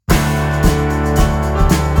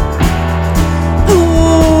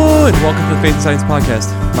and welcome to the Faith and Science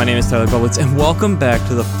Podcast. My name is Tyler Bublitz, and welcome back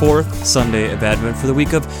to the fourth Sunday of Advent for the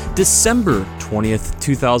week of December 20th,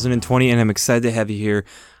 2020, and I'm excited to have you here.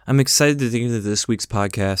 I'm excited to dig into this week's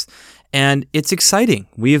podcast, and it's exciting.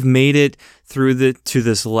 We have made it through to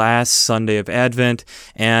this last Sunday of Advent,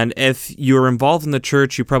 and if you're involved in the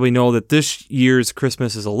church, you probably know that this year's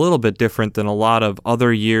Christmas is a little bit different than a lot of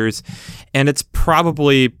other years, and it's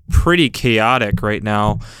probably pretty chaotic right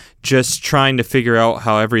now, just trying to figure out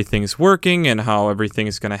how everything's working and how everything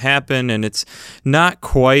is going to happen, and it's not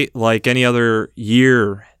quite like any other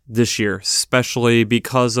year this year, especially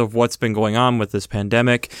because of what's been going on with this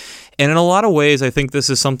pandemic. And in a lot of ways, I think this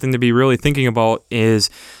is something to be really thinking about.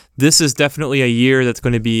 This is definitely a year that's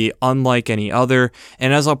going to be unlike any other.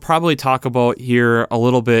 And as I'll probably talk about here a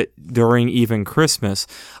little bit during even Christmas,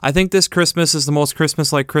 I think this Christmas is the most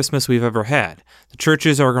Christmas-like Christmas we've ever had. The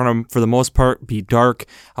churches are going to, for the most part, be dark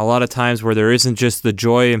a lot of times where there isn't just the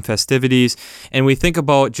joy and festivities. And we think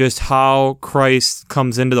about just how Christ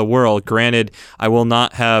comes into the world. Granted, I will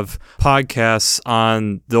not have podcasts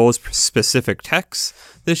on those specific texts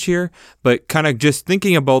this year, but kind of just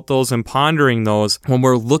thinking about those and pondering those, when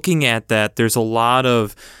we're looking at that, there's a lot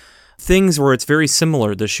of things where it's very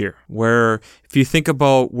similar this year, where if you think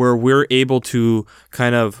about where we're able to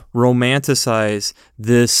kind of romanticize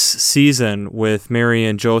this season with Mary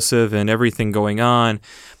and Joseph and everything going on,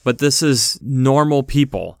 but this is normal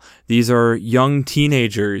people. These are young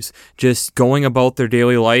teenagers just going about their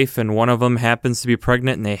daily life, and one of them happens to be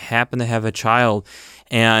pregnant and they happen to have a child,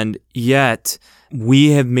 and yet we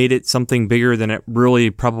have made it something bigger than it really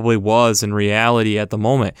probably was in reality at the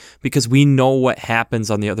moment, because we know what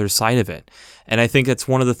happens on the other side of it. And I think that's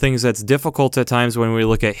one of the things that's difficult at times when we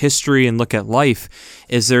look at history and look at life,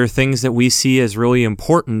 is there are things that we see as really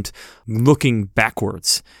important looking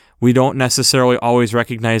backwards. We don't necessarily always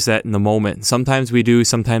recognize that in the moment. Sometimes we do,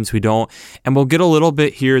 sometimes we don't. And we'll get a little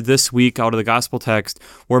bit here this week out of the gospel text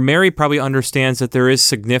where Mary probably understands that there is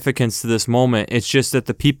significance to this moment. It's just that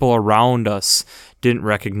the people around us didn't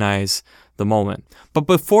recognize the moment. But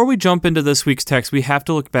before we jump into this week's text, we have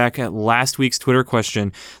to look back at last week's Twitter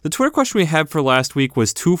question. The Twitter question we had for last week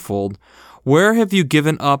was twofold. Where have you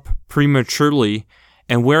given up prematurely,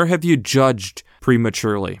 and where have you judged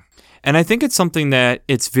prematurely? And I think it's something that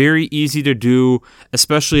it's very easy to do,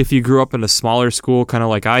 especially if you grew up in a smaller school, kind of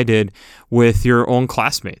like I did, with your own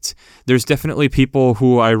classmates. There's definitely people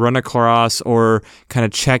who I run across or kind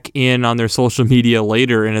of check in on their social media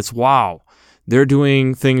later, and it's, wow, they're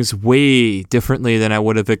doing things way differently than I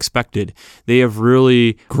would have expected. They have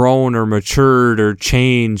really grown or matured or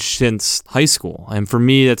changed since high school. And for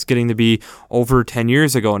me, that's getting to be over 10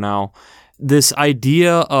 years ago now. This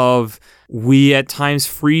idea of we at times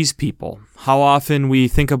freeze people. How often we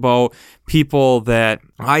think about people that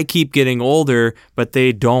I keep getting older, but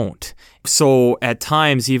they don't. So at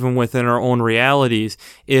times, even within our own realities,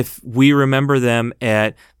 if we remember them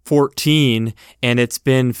at 14 and it's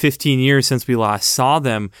been 15 years since we last saw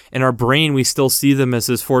them, in our brain we still see them as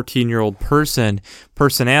this 14-year-old person,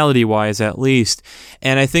 personality-wise at least.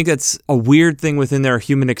 And I think that's a weird thing within our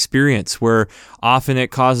human experience, where often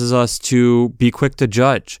it causes us to be quick to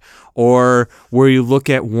judge, or where you look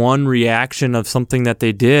at one reaction of something that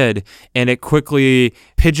they did and it quickly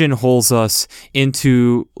pigeonholes us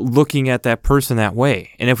into looking at that person that way.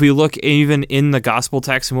 And if we look even in the gospel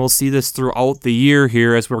text, and we'll see this throughout the year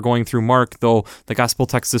here as we're going through Mark, though the gospel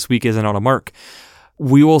text this week isn't out of Mark,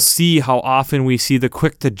 we will see how often we see the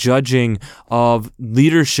quick to judging of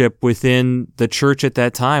leadership within the church at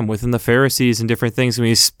that time, within the Pharisees and different things. And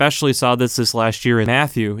we especially saw this last year in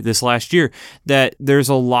Matthew, this last year, that there's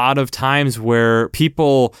a lot of times where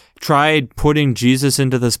people tried putting Jesus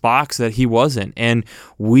into this box that he wasn't. And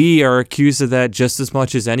we are accused of that just as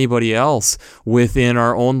much as anybody else within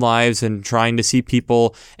our own lives, and trying to see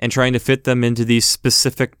people and trying to fit them into these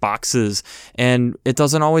specific boxes. And it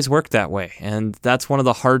doesn't always work that way. And that's one of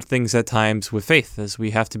the hard things at times with faith, is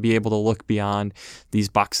we have to be able to look beyond these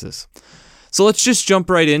boxes. So let's just jump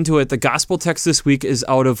right into it. The gospel text this week is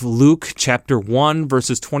out of Luke chapter 1,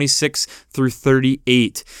 verses 26 through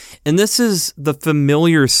 38. And this is the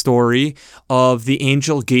familiar story of the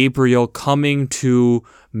angel Gabriel coming to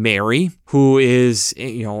Mary, who is,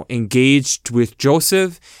 engaged with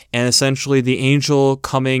Joseph, and essentially the angel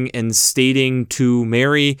coming and stating to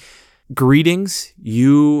Mary, "Greetings,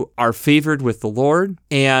 you are favored with the Lord."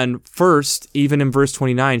 And first, even in verse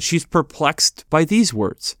 29, she's perplexed by these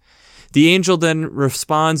words. The angel then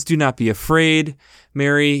responds, "Do not be afraid,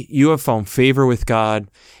 Mary, you have found favor with God.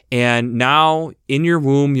 And now in your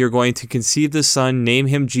womb, you're going to conceive the son, name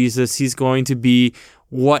him Jesus. He's going to be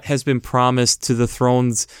what has been promised to the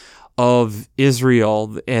thrones of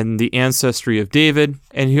Israel and the ancestry of David,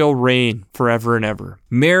 and he'll reign forever and ever.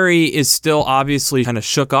 Mary is still obviously kind of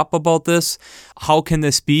shook up about this. How can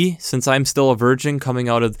this be, since I'm still a virgin, coming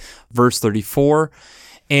out of verse 34?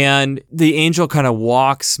 And the angel kind of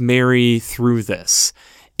walks Mary through this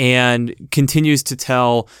and continues to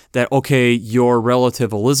tell that, okay, your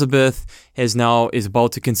relative Elizabeth is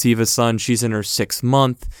about to conceive a son. She's in her 6th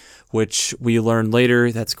month, which we learn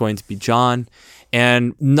later that's going to be John.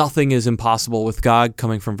 And nothing is impossible with God,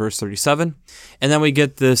 coming from verse 37. And then we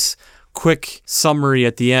get this quick summary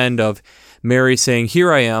at the end of Mary saying,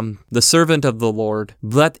 "Here I am, the servant of the Lord.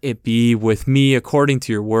 Let it be with me according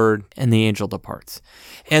to your word." And the angel departs.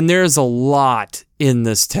 And there's a lot in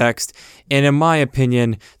this text. And in my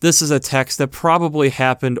opinion, this is a text that probably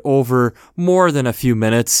happened over more than a few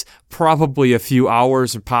minutes, probably a few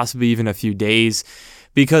hours, or possibly even a few days,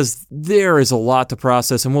 because there is a lot to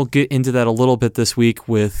process. And we'll get into that a little bit this week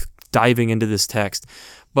with diving into this text.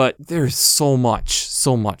 But there's so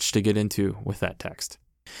much to get into with that text.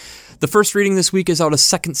 The first reading this week is out of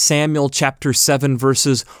 2 Samuel chapter 7,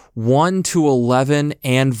 verses 1 to 11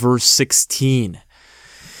 and verse 16.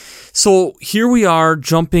 So here we are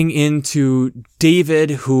jumping into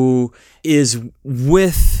David, who is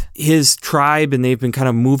with his tribe, and they've been kind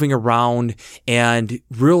of moving around, and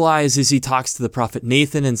realizes he talks to the prophet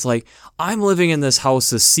Nathan, and it's like, I'm living in this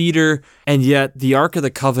house of cedar, and yet the Ark of the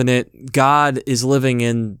Covenant, God is living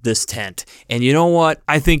in this tent. And you know what?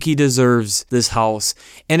 I think he deserves this house.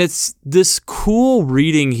 And it's this cool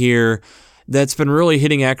reading here that's been really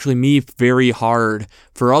hitting actually me very hard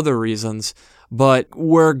for other reasons. But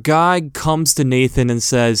where God comes to Nathan and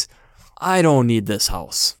says, I don't need this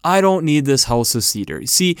house. I don't need this house of cedar.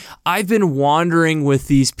 See, I've been wandering with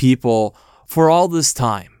these people for all this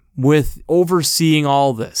time, with overseeing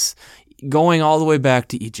all this, going all the way back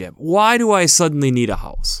to Egypt. Why do I suddenly need a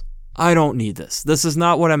house? I don't need this. This is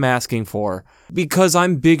not what I'm asking for, because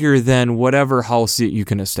I'm bigger than whatever house that you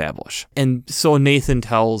can establish. And so Nathan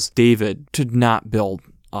tells David to not build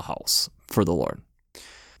a house for the Lord.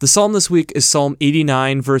 The psalm this week is Psalm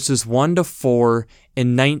 89, verses 1 to 4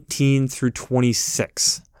 and 19 through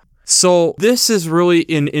 26. So this is really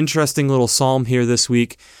an interesting little psalm here this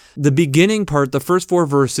week. The beginning part, the first 4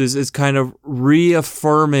 verses, is kind of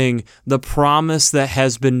reaffirming the promise that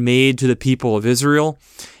has been made to the people of Israel,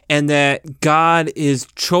 and that God is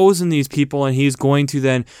chosen these people, and he's going to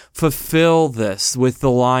then fulfill this with the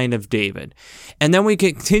line of David. And then we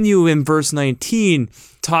continue in verse 19,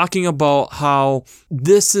 talking about how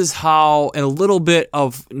this is how, and a little bit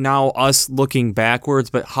of now us looking backwards,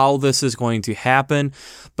 but how this is going to happen,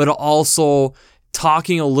 but also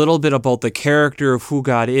talking a little bit about the character of who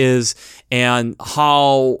God is and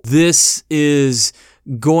how this is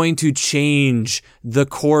going to change the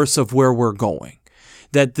course of where we're going.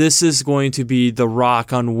 That this is going to be the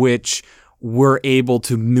rock on which we're able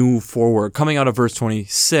to move forward. Coming out of verse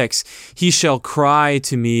 26, he shall cry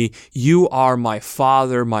to me, you are my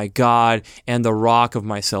Father, my God, and the rock of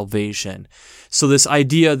my salvation. So this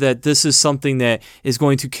idea that this is something that is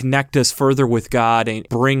going to connect us further with God and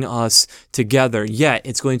bring us together, yet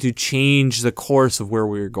it's going to change the course of where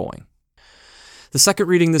we're going. The second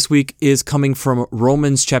reading this week is coming from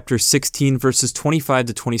Romans chapter 16, verses 25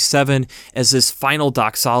 to 27, as this final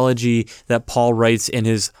doxology that Paul writes in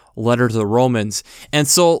his letter to the Romans. And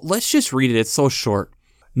so let's just read it. It's so short.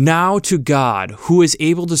 Now to God, who is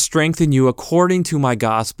able to strengthen you according to my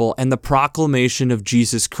gospel and the proclamation of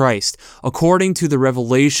Jesus Christ, according to the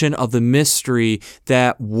revelation of the mystery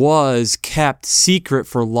that was kept secret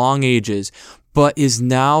for long ages, but is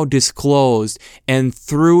now disclosed, and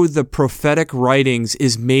through the prophetic writings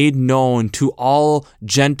is made known to all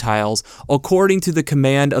Gentiles, according to the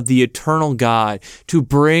command of the eternal God, to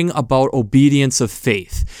bring about obedience of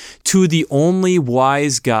faith, to the only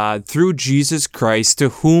wise God, through Jesus Christ, to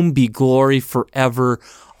whom be glory forever.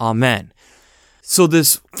 Amen. So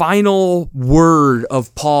this final word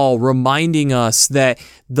of Paul reminding us that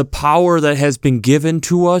the power that has been given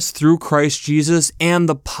to us through Christ Jesus and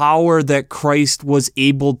the power that Christ was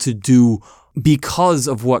able to do because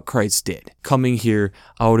of what Christ did, coming here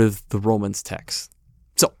out of the Romans text.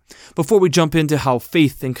 So before we jump into how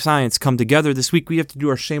faith and science come together this week, we have to do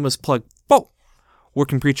our shameless plug. Whoa!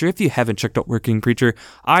 Working Preacher. If you haven't checked out Working Preacher,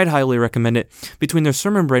 I'd highly recommend it. Between their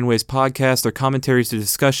Sermon Brainwaves podcast, their commentaries, their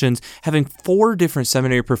discussions, having 4 different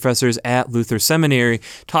seminary professors at Luther Seminary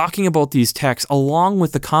talking about these texts, along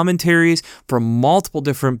with the commentaries from multiple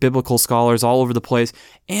different biblical scholars all over the place,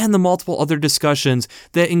 and the multiple other discussions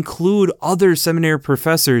that include other seminary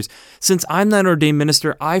professors. Since I'm not an ordained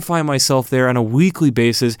minister, I find myself there on a weekly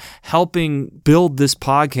basis helping build this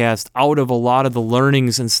podcast out of a lot of the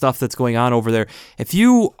learnings and stuff that's going on over there. If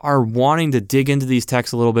you are wanting to dig into these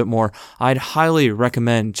texts a little bit more, I'd highly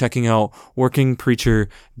recommend checking out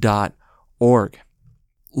workingpreacher.org.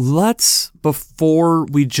 Let's, before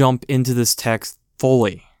we jump into this text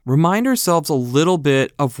fully, remind ourselves a little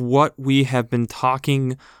bit of what we have been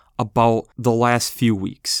talking about the last few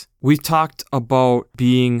weeks. We've talked about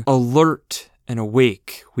being alert and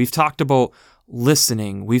awake. We've talked about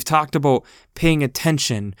listening. We've talked about paying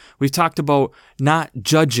attention. We've talked about not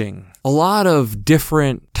judging. A lot of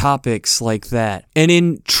different topics like that. And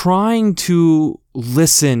in trying to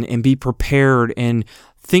listen and be prepared and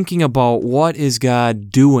thinking about what is God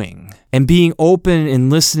doing and being open and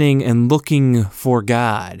listening and looking for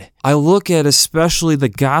God, I look at especially the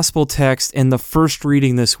gospel text and the first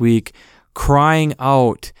reading this week, crying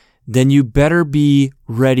out, then you better be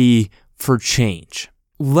ready for change.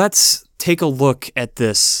 Let's take a look at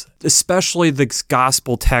this, especially the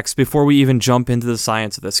gospel text, before we even jump into the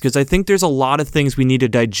science of this, because I think there's a lot of things we need to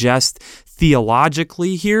digest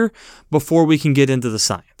theologically here before we can get into the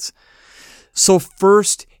science. So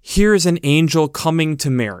first, here's an angel coming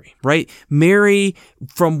to Mary, right? Mary,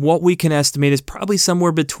 from what we can estimate, is probably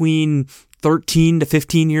somewhere between 13 to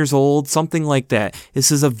 15 years old, something like that.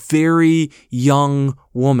 This is a very young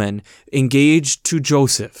woman engaged to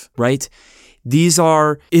Joseph, right? These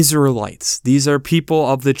are Israelites. These are people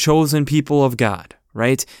of the chosen people of God,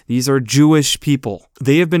 right? These are Jewish people.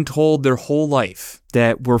 They have been told their whole life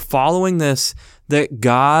that we're following this, that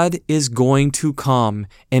God is going to come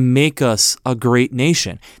and make us a great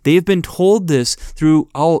nation. They have been told this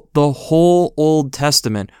throughout the whole Old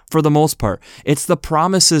Testament for the most part. It's the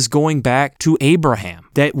promises going back to Abraham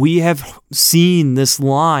that we have seen this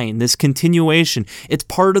line, this continuation. It's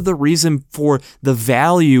part of the reason for the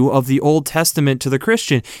value of the Old Testament to the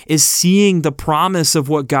Christian is seeing the promise of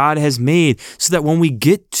what God has made, so that when we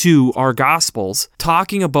get to our Gospels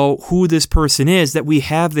talking about who this person is, that we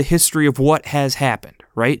have the history of what has happened,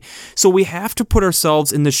 right? So we have to put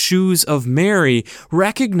ourselves in the shoes of Mary,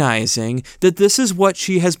 recognizing that this is what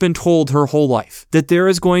she has been told her whole life, that there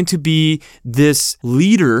is going to be this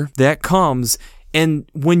leader that comes. And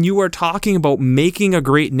when you are talking about making a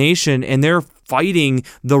great nation and they're fighting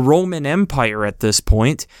the Roman Empire at this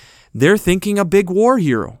point, they're thinking a big war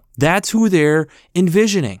hero. That's who they're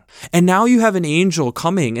envisioning. And now you have an angel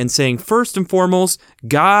coming and saying, first and foremost,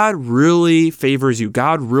 God really favors you.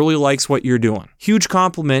 God really likes what you're doing. Huge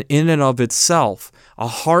compliment in and of itself. A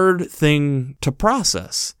hard thing to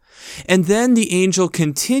process. And then the angel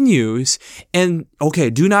continues, and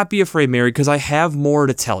okay, do not be afraid, Mary, because I have more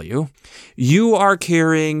to tell you. You are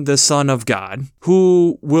carrying the Son of God,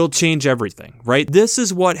 who will change everything, right? This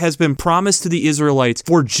is what has been promised to the Israelites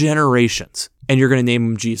for generations. And you're going to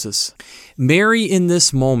name him Jesus. Mary, in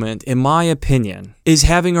this moment, in my opinion, is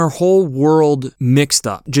having her whole world mixed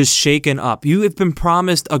up, just shaken up. You have been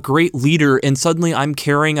promised a great leader, and suddenly I'm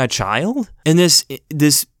carrying a child? And this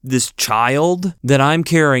child that I'm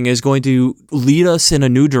carrying is going to lead us in a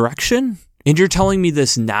new direction? And you're telling me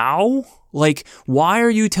this now? Like, why are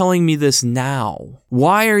you telling me this now?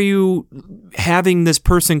 Why are you having this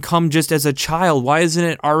person come just as a child? Why isn't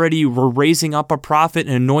it already we're raising up a prophet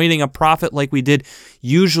and anointing a prophet like we did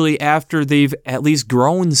usually after they've at least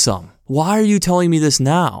grown some? Why are you telling me this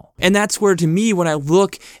now? And that's where, to me, when I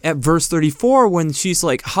look at verse 34, when she's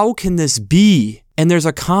like, how can this be? And there's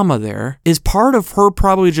a comma there, is part of her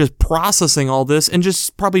probably just processing all this and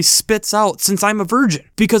just probably spits out, since I'm a virgin.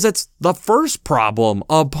 Because it's the first problem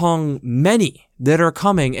among many that are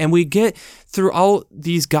coming. And we get throughout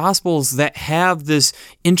these Gospels that have this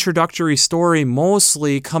introductory story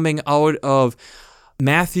mostly coming out of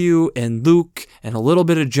Matthew and Luke and a little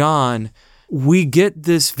bit of John. We get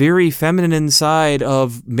this very feminine side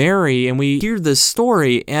of Mary, and we hear this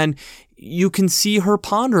story, and you can see her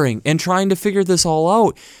pondering and trying to figure this all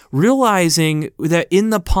out, realizing that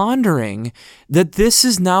in the pondering, that this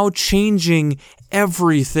is now changing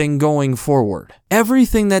everything going forward.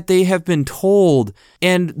 Everything that they have been told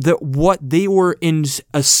and that what they were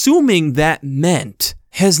assuming that meant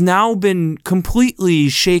has now been completely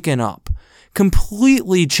shaken up,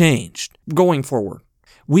 completely changed going forward.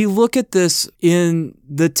 We look at this in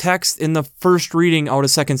the text in the first reading out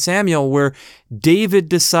of 2 Samuel where David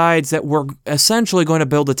decides that we're essentially going to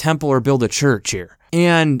build a temple or build a church here.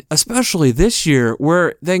 And especially this year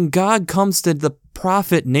where then God comes to the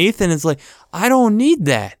prophet Nathan and is like, I don't need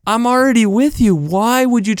that. I'm already with you. Why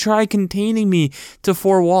would you try containing me to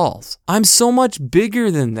 4 walls? I'm so much bigger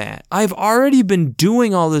than that. I've already been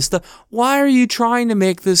doing all this stuff. Why are you trying to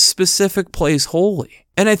make this specific place holy?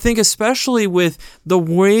 And I think especially with the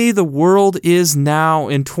way the world is now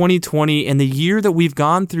in 2020 and the year that we've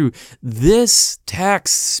gone through, this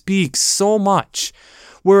text speaks so much.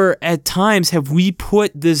 Where at times have we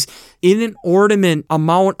put this inordinate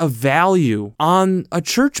amount of value on a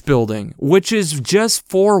church building, which is just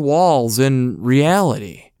 4 walls in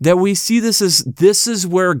reality. That we see this is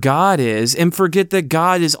where God is, and forget that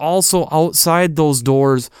God is also outside those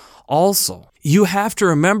doors also. You have to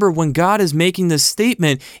remember when God is making this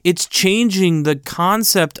statement, it's changing the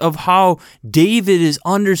concept of how David is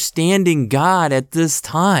understanding God at this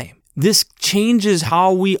time. This changes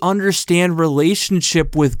how we understand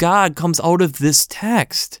relationship with God comes out of this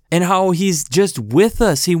text and how he's just with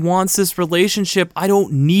us. He wants this relationship. I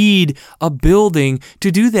don't need a building to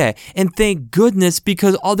do that. And thank goodness,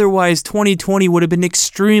 because otherwise 2020 would have been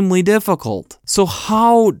extremely difficult. So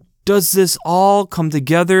how does this all come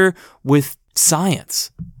together with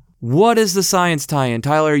science? What is the science tie-in?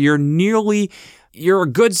 Tyler, you're a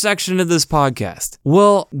good section of this podcast.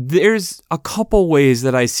 Well, there's a couple ways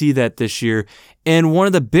that I see that this year, and one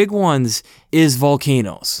of the big ones is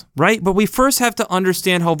volcanoes, right? But we first have to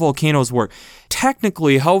understand how volcanoes work.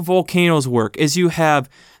 Technically, how volcanoes work is you have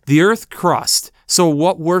the earth crust, so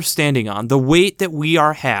what we're standing on, the weight that we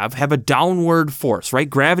have a downward force, right?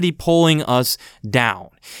 Gravity pulling us down.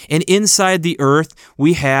 And inside the earth,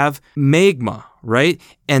 we have magma, right?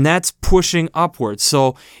 And that's pushing upwards.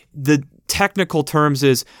 So the technical terms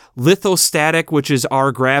is lithostatic, which is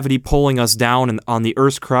our gravity pulling us down and on the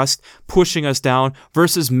Earth's crust, pushing us down,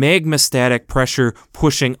 versus magmastatic pressure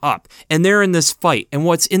pushing up. And they're in this fight. And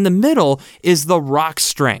what's in the middle is the rock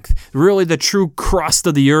strength, really the true crust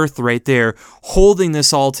of the Earth right there, holding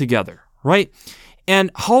this all together, right?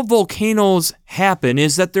 And how volcanoes happen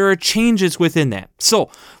is that there are changes within that. So,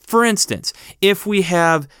 for instance, if we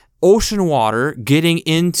have ocean water getting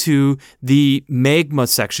into the magma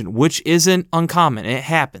section, which isn't uncommon. It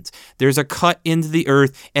happens. There's a cut into the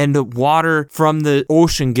earth and the water from the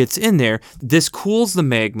ocean gets in there. This cools the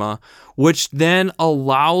magma, which then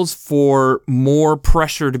allows for more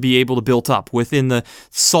pressure to be able to build up within the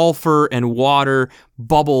sulfur and water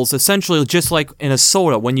bubbles, essentially just like in a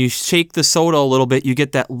soda. When you shake the soda a little bit, you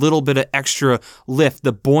get that little bit of extra lift,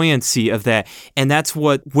 the buoyancy of that. And that's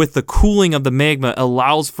what, with the cooling of the magma,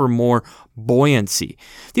 allows for more buoyancy.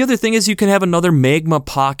 The other thing is you can have another magma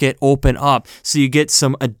pocket open up so you get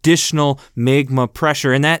some additional magma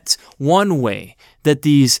pressure. And that's one way that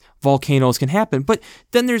these volcanoes can happen. But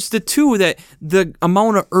then there's the two that the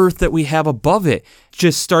amount of earth that we have above it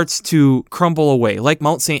just starts to crumble away. Like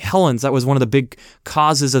Mount St. Helens, that was one of the big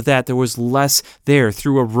causes of that. There was less there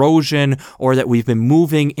through erosion or that we've been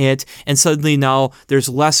moving it, and suddenly now there's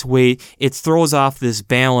less weight. It throws off this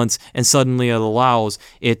balance and suddenly it allows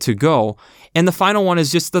it to go. And the final one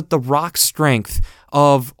is just that the rock strength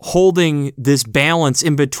of holding this balance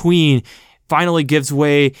in between finally gives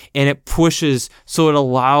way and it pushes, so it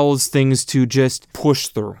allows things to just push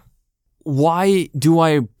through. Why do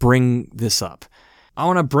I bring this up? I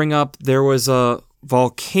want to bring up there was a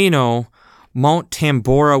volcano, Mount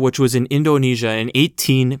Tambora, which was in Indonesia in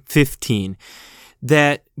 1815,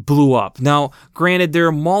 that blew up. Now, granted, there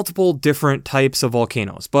are multiple different types of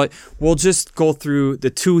volcanoes, but we'll just go through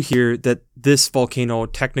the two here that this volcano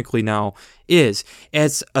technically now is.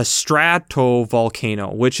 It's a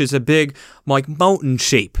stratovolcano, which is a big, like, mountain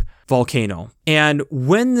shape volcano. And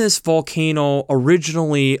when this volcano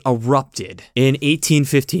originally erupted in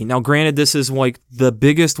 1815, now granted this is like the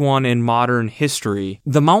biggest one in modern history,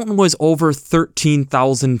 the mountain was over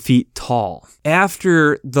 13,000 feet tall.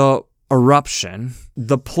 After the eruption,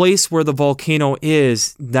 the place where the volcano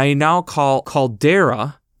is, they now call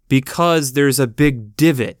caldera because there's a big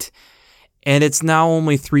divot, and it's now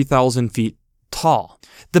only 3,000 feet tall.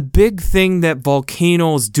 The big thing that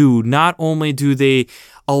volcanoes do, not only do they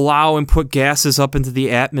allow and put gases up into the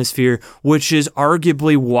atmosphere, which is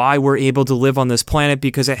arguably why we're able to live on this planet,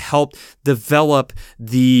 because it helped develop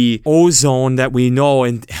the ozone that we know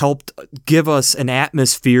and helped give us an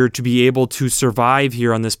atmosphere to be able to survive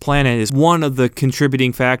here on this planet, is one of the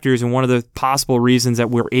contributing factors and one of the possible reasons that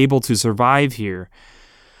we're able to survive here.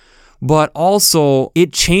 but also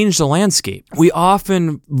it changed the landscape. We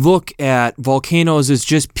often look at volcanoes as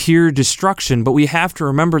just pure destruction, but we have to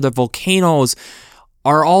remember that volcanoes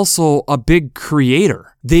are also a big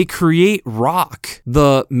creator. They create rock.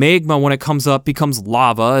 The magma, when it comes up, becomes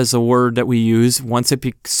lava, is a word that we use once it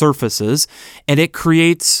surfaces, and it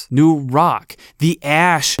creates new rock. The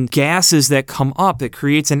ash and gases that come up, it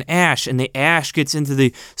creates an ash, and the ash gets into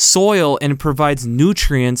the soil and provides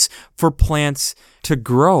nutrients for plants to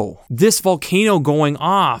grow. This volcano going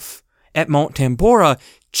off at Mount Tambora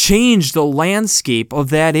changed the landscape of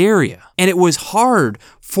that area, and it was hard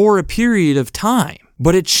for a period of time.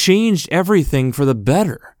 But it changed everything for the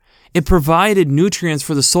better. It provided nutrients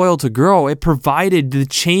for the soil to grow. It provided the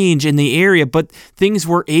change in the area, but things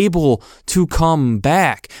were able to come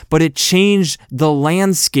back. But it changed the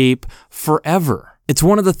landscape forever. It's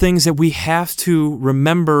one of the things that we have to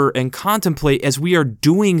remember and contemplate as we are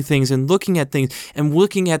doing things and looking at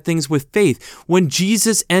things with faith. When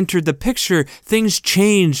Jesus entered the picture, things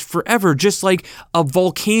changed forever, just like a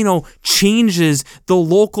volcano changes the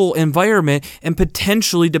local environment and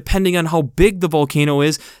potentially, depending on how big the volcano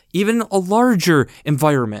is, even a larger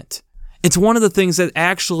environment. It's one of the things that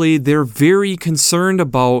actually they're very concerned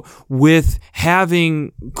about with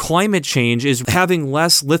having climate change is having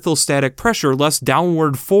less lithostatic pressure, less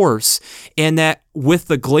downward force, and that with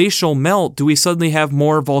the glacial melt, do we suddenly have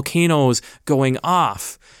more volcanoes going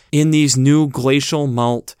off in these new glacial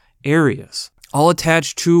melt areas? I'll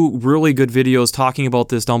attach 2 really good videos talking about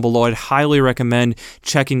this down below. I'd highly recommend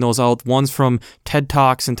checking those out. One's from TED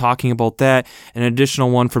Talks and talking about that, and an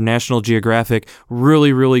additional one from National Geographic.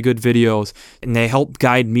 Really, really good videos, and they help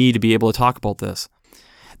guide me to be able to talk about this.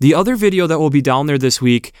 The other video that will be down there this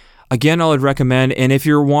week, again, I would recommend, and if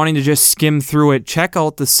you're wanting to just skim through it, check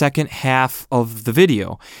out the second half of the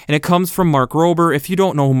video. And it comes from Mark Rober. If you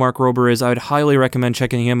don't know who Mark Rober is, I would highly recommend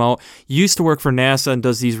checking him out. He used to work for NASA and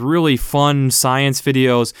does these really fun science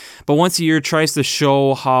videos, but once a year tries to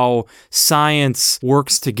show how science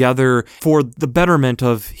works together for the betterment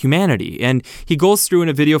of humanity. And he goes through in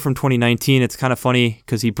a video from 2019. It's kind of funny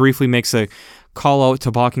because he briefly makes a call out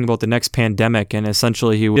to talking about the next pandemic, and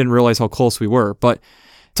essentially he didn't realize how close we were. But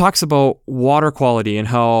talks about water quality and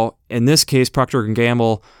how, in this case, Procter &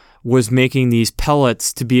 Gamble was making these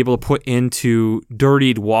pellets to be able to put into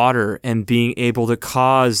dirtied water and being able to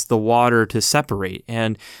cause the water to separate.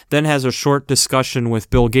 And then has a short discussion with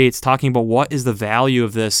Bill Gates talking about what is the value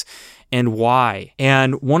of this and why.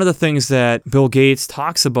 And one of the things that Bill Gates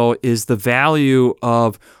talks about is the value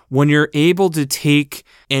of when you're able to take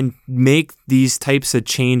and make these types of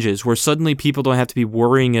changes where suddenly people don't have to be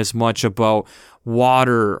worrying as much about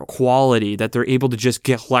water quality, that they're able to just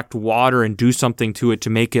collect water and do something to it to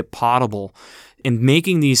make it potable. And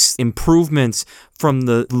making these improvements from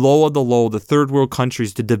the low of the low, the third world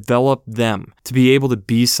countries, to develop them to be able to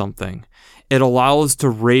be something. It allows to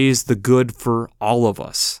raise the good for all of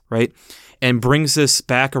us, right? And brings us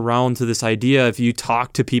back around to this idea. If you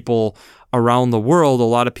talk to people around the world, a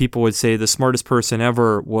lot of people would say the smartest person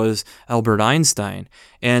ever was Albert Einstein.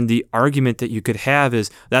 And the argument that you could have is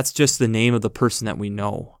that's just the name of the person that we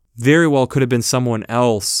know. Very well could have been someone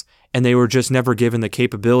else, and they were just never given the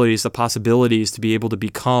capabilities, the possibilities to be able to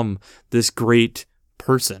become this great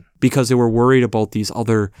person because they were worried about these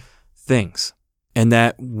other things. And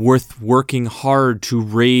that worth working hard to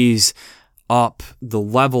raise up the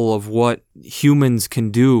level of what humans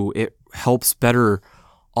can do, it helps better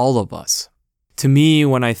all of us. To me,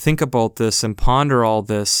 when I think about this and ponder all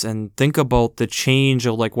this and think about the change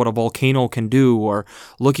of like what a volcano can do, or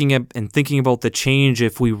looking at and thinking about the change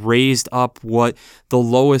if we raised up what the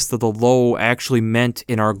lowest of the low actually meant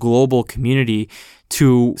in our global community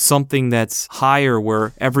to something that's higher,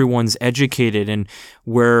 where everyone's educated and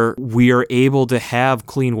where we are able to have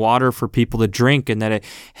clean water for people to drink, and that it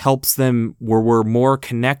helps them, where we're more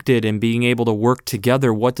connected and being able to work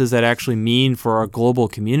together. What does that actually mean for our global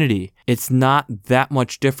community? It's not that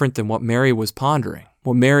much different than what Mary was pondering,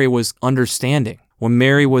 what Mary was understanding, what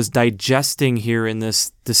Mary was digesting here in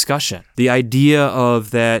this discussion. The idea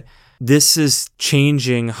of that this is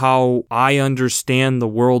changing how I understand the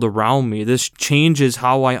world around me. This changes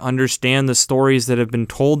how I understand the stories that have been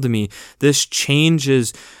told to me. This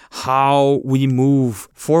changes how we move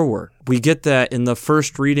forward. We get that in the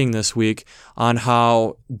first reading this week on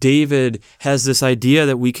how David has this idea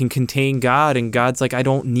that we can contain God, and God's like, I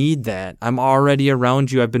don't need that. I'm already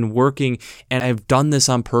around you. I've been working, and I've done this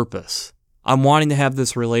on purpose. I'm wanting to have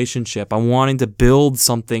this relationship. I'm wanting to build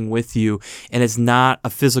something with you, and it's not a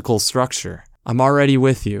physical structure. I'm already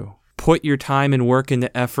with you. Put your time and work and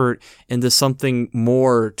the effort into something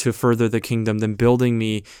more to further the kingdom than building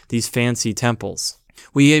me these fancy temples.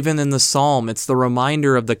 Even in the Psalm, it's the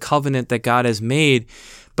reminder of the covenant that God has made.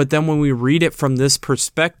 But then when we read it from this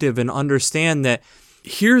perspective and understand that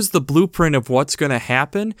here's the blueprint of what's going to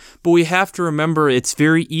happen, but we have to remember it's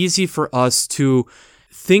very easy for us to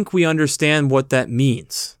think we understand what that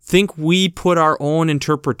means. Think we put our own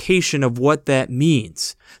interpretation of what that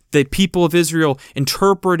means. The people of Israel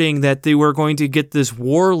interpreting that they were going to get this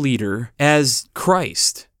war leader as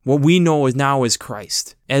Christ, what we know is now as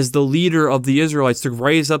Christ, as the leader of the Israelites to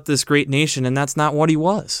raise up this great nation, and that's not what he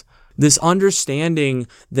was. This understanding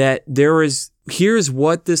that here's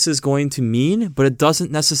what this is going to mean, but it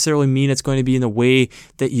doesn't necessarily mean it's going to be in the way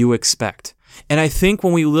that you expect. And I think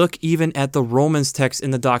when we look even at the Romans text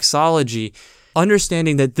in the doxology,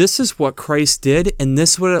 understanding that this is what Christ did and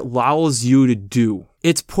this is what it allows you to do.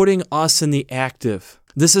 It's putting us in the active.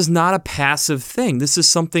 This is not a passive thing. This is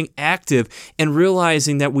something active, and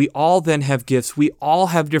realizing that we all then have gifts. We all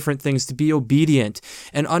have different things to be obedient,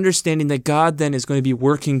 and understanding that God then is going to be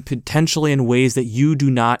working potentially in ways that you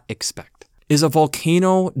do not expect. Is a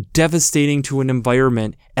volcano devastating to an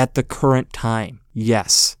environment at the current time?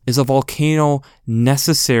 Yes. Is a volcano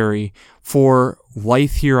necessary for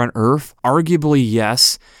life here on Earth? Arguably,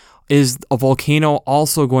 yes. Is a volcano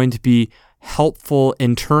also going to be helpful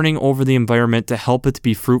in turning over the environment to help it to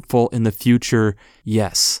be fruitful in the future?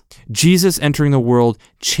 Yes. Jesus entering the world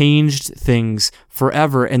changed things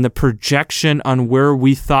forever, and the projection on where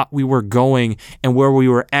we thought we were going and where we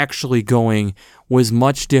were actually going was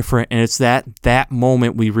much different, and it's that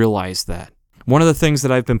moment we realized that. One of the things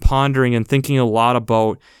that I've been pondering and thinking a lot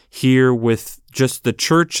about here with just the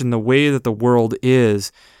church and the way that the world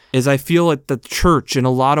is I feel like the church in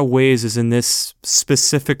a lot of ways is in this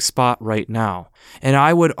specific spot right now. And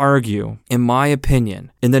I would argue, in my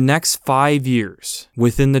opinion, in the next 5 years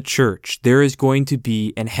within the church, there is going to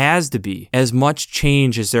be and has to be as much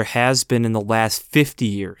change as there has been in the last 50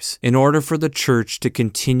 years in order for the church to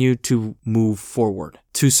continue to move forward,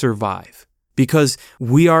 to survive. Because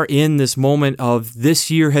we are in this moment of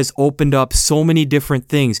this year has opened up so many different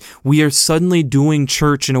things. We are suddenly doing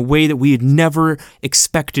church in a way that we had never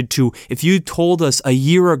expected to. If you told us a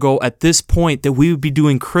year ago at this point that we would be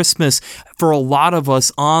doing Christmas for a lot of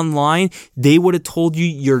us online, they would have told you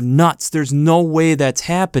you're nuts. There's no way that's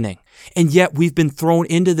happening. And yet we've been thrown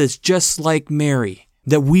into this just like Mary,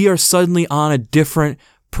 that we are suddenly on a different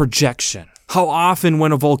projection. How often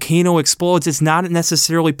when a volcano explodes, it's not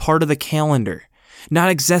necessarily part of the calendar,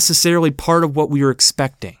 not necessarily part of what we were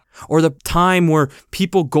expecting, or the time where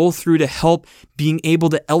people go through to help being able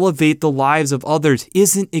to elevate the lives of others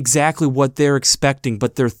isn't exactly what they're expecting,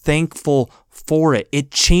 but they're thankful for it.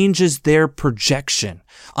 It changes their projection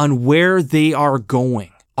on where they are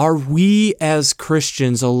going. Are we as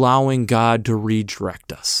Christians allowing God to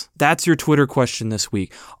redirect us? That's your Twitter question this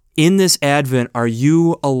week. In this Advent, are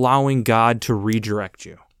you allowing God to redirect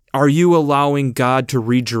you? Are you allowing God to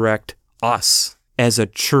redirect us as a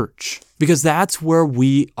church? Because that's where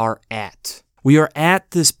we are at. We are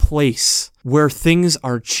at this place where things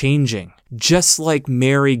are changing. Just like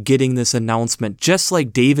Mary getting this announcement, just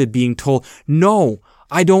like David being told, no,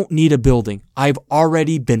 I don't need a building. I've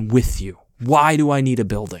already been with you. Why do I need a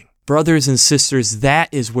building? Brothers and sisters, that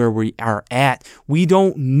is where we are at. We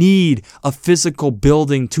don't need a physical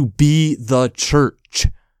building to be the church.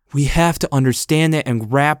 We have to understand that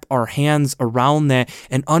and wrap our hands around that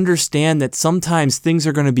and understand that sometimes things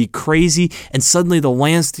are going to be crazy and suddenly the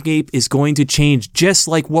landscape is going to change, just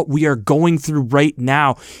like what we are going through right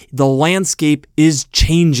now. The landscape is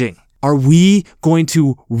changing. Are we going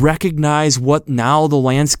to recognize what now the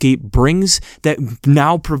landscape brings that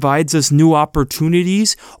now provides us new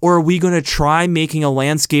opportunities? Or are we going to try making a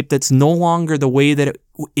landscape that's no longer the way that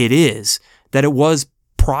it was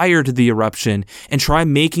prior to the eruption, and try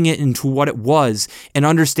making it into what it was, and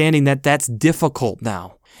understanding that that's difficult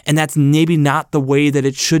now, and that's maybe not the way that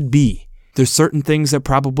it should be? There's certain things that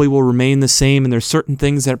probably will remain the same, and there's certain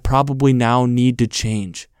things that probably now need to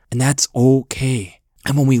change, and that's okay.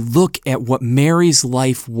 And when we look at what Mary's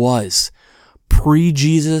life was,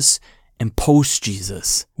 pre-Jesus and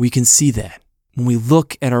post-Jesus, we can see that. When we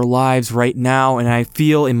look at our lives right now, and I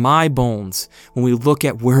feel in my bones, when we look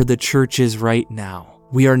at where the church is right now,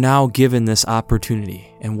 we are now given this opportunity.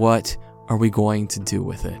 And what are we going to do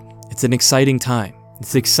with it? It's an exciting time.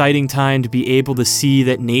 It's an exciting time to be able to see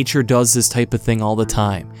that nature does this type of thing all the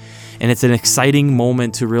time. And it's an exciting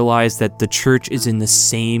moment to realize that the church is in the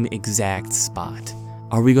same exact spot.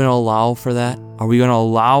 Are we going to allow for that? Are we going to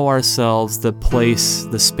allow ourselves the place,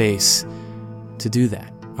 the space to do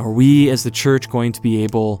that? Are we as the church going to be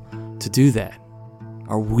able to do that?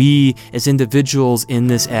 Are we as individuals in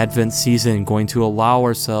this Advent season going to allow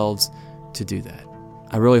ourselves to do that?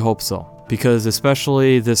 I really hope so. Because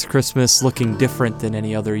especially this Christmas looking different than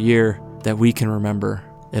any other year that we can remember,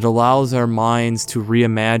 it allows our minds to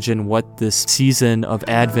reimagine what this season of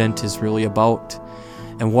Advent is really about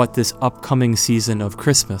and what this upcoming season of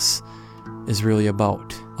Christmas is really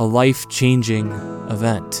about. A life-changing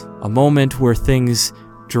event. A moment where things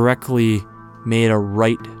directly made a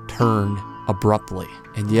right turn abruptly.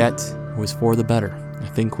 And yet, it was for the better. I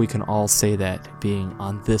think we can all say that being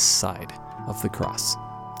on this side of the cross.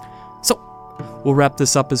 So, we'll wrap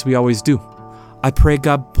this up as we always do. I pray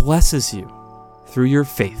God blesses you through your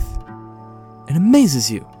faith and amazes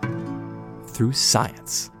you through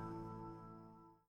science.